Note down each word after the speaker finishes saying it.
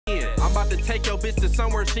to take your bitch to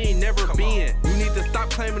somewhere she ain't never been. You need to stop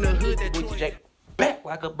claiming the hood that you Teejayx back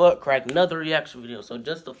like a butt crack. Another reaction video. So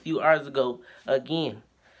just a few hours ago, again,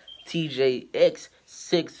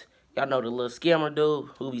 Teejayx6, y'all know the little scammer dude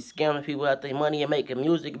who be scamming people out their money and making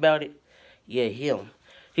music about it. Yeah, him.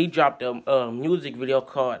 He dropped a music video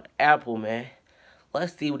called Apple, man.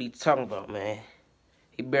 Let's see what he's talking about, man.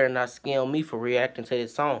 He better not scam me for reacting to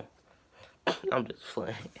this song. I'm just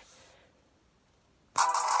playing.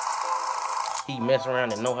 He mess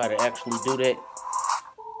around and know how to actually do that.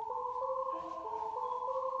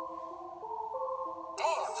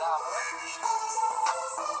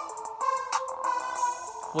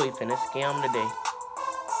 Boy, he finna scam today.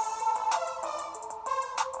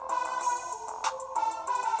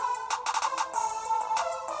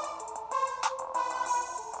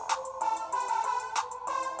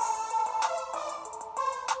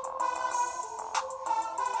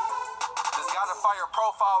 Got a fire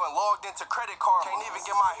profile and logged into Credit Card. Can't even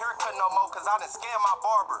get my hair cut no more cause I done scammed my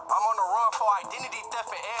barber. I'm on the run for identity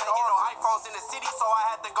theft and ad. Ain't get no iPhones in the city, so I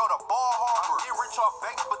had to go to Ball Harbor. Get rich off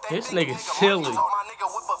banks, but they this nigga silly. Told my nigga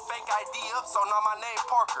whip a fake ID up, so now my name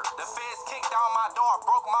Parker. The feds kicked down my door,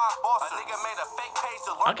 broke my boss. A nigga made a fake page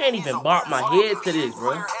to I can't even bop my head to this,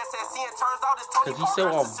 bro. Cause he's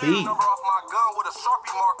so on beat.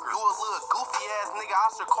 Sharpie marker. You a little goofy ass nigga, I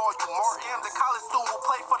should call you Martin. Scam the college student who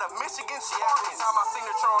played for the Michigan Spartans. Signed my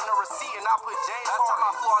signature on the receipt and I put James. Last time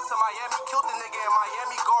I flew out to Miami, killed the nigga in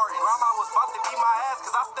Miami Gardens. Grandma was about to beat my ass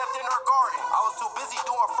cause I stepped in her garden. I was too busy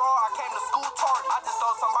doing fraud, I came to school tardy. I just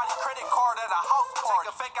stole somebody's credit card at a house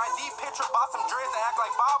party. Take a fake ID picture, bought some dreads and act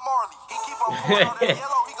like Bob Marley. He keep on pulling out that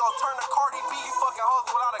yellow, he gon' turn to Cardi B. He fucking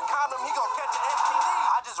hoes without a condom, he gon' catch an STD.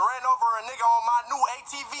 I just ran over a nigga on my new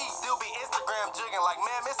ATV. Still be Instagram jigging like,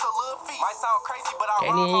 man, miss a little feet. Might sound crazy, but I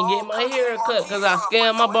can't even get my hair cut cause I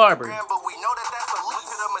scammed my barber. But we know that that's a leak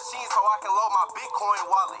to the machine so I can load my Bitcoin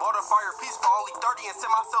wallet. Bought a fire piece for only 30 and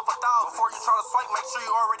sent myself 1,000. Before you try to swipe, make sure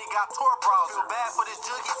you already got Tor browser. Feel bad for this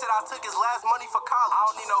jug, he said I took his last money for college. I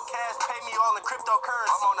don't need no cash, pay me all in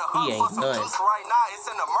cryptocurrency. I'm on the hunt for some juice right now, it's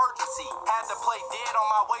an emergency. Had to play dead on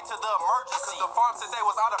my way to the emergency. Cause the farm said they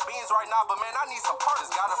was out of beans right now, but man, I need some parts.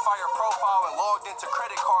 Got a fire profile and logged into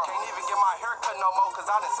Credit Card. Can't even get my hair cut no more cause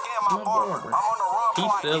I done scammed my barber. I'm on the run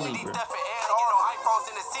for identity theft and ad. Ain't get no iPhones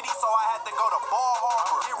in the city, so I had to go to Ball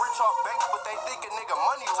Harbor. Get rich off banks, but they think a nigga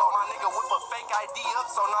money. Told my nigga whip a fake ID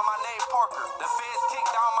up, so now my name Parker. The feds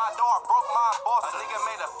kicked down my door, broke my boss. A nigga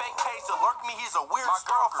made a fake page to lurk me, he's a weird My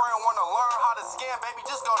girlfriend wanna learn how to scam, baby,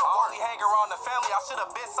 just go to work. I only hang around the family, I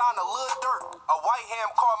should've been signed a little dirt. A white ham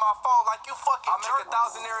called my phone like you fucking jerk. I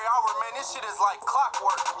make 1,000 every hour, man, this shit is like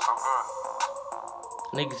clockwork.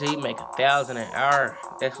 Nigga say he make 1,000 an hour.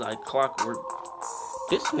 That's like clockwork.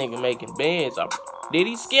 This nigga making bands. Did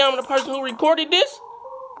he scam the person who recorded this?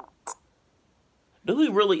 Do he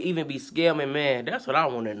really even be scamming, man? That's what I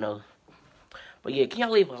want to know. But yeah, can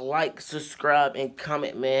y'all leave a like, subscribe, and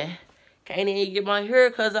comment, man? Can't even get my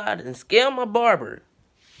hair cause I done scammed my barber.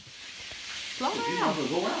 Slow down. You have to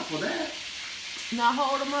go out for that. Now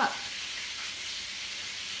hold them up.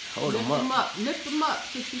 Hold them up. Lift them up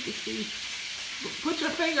so you can see. Put your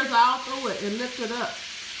fingers all through it and lift it up.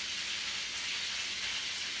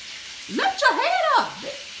 Lift your head up.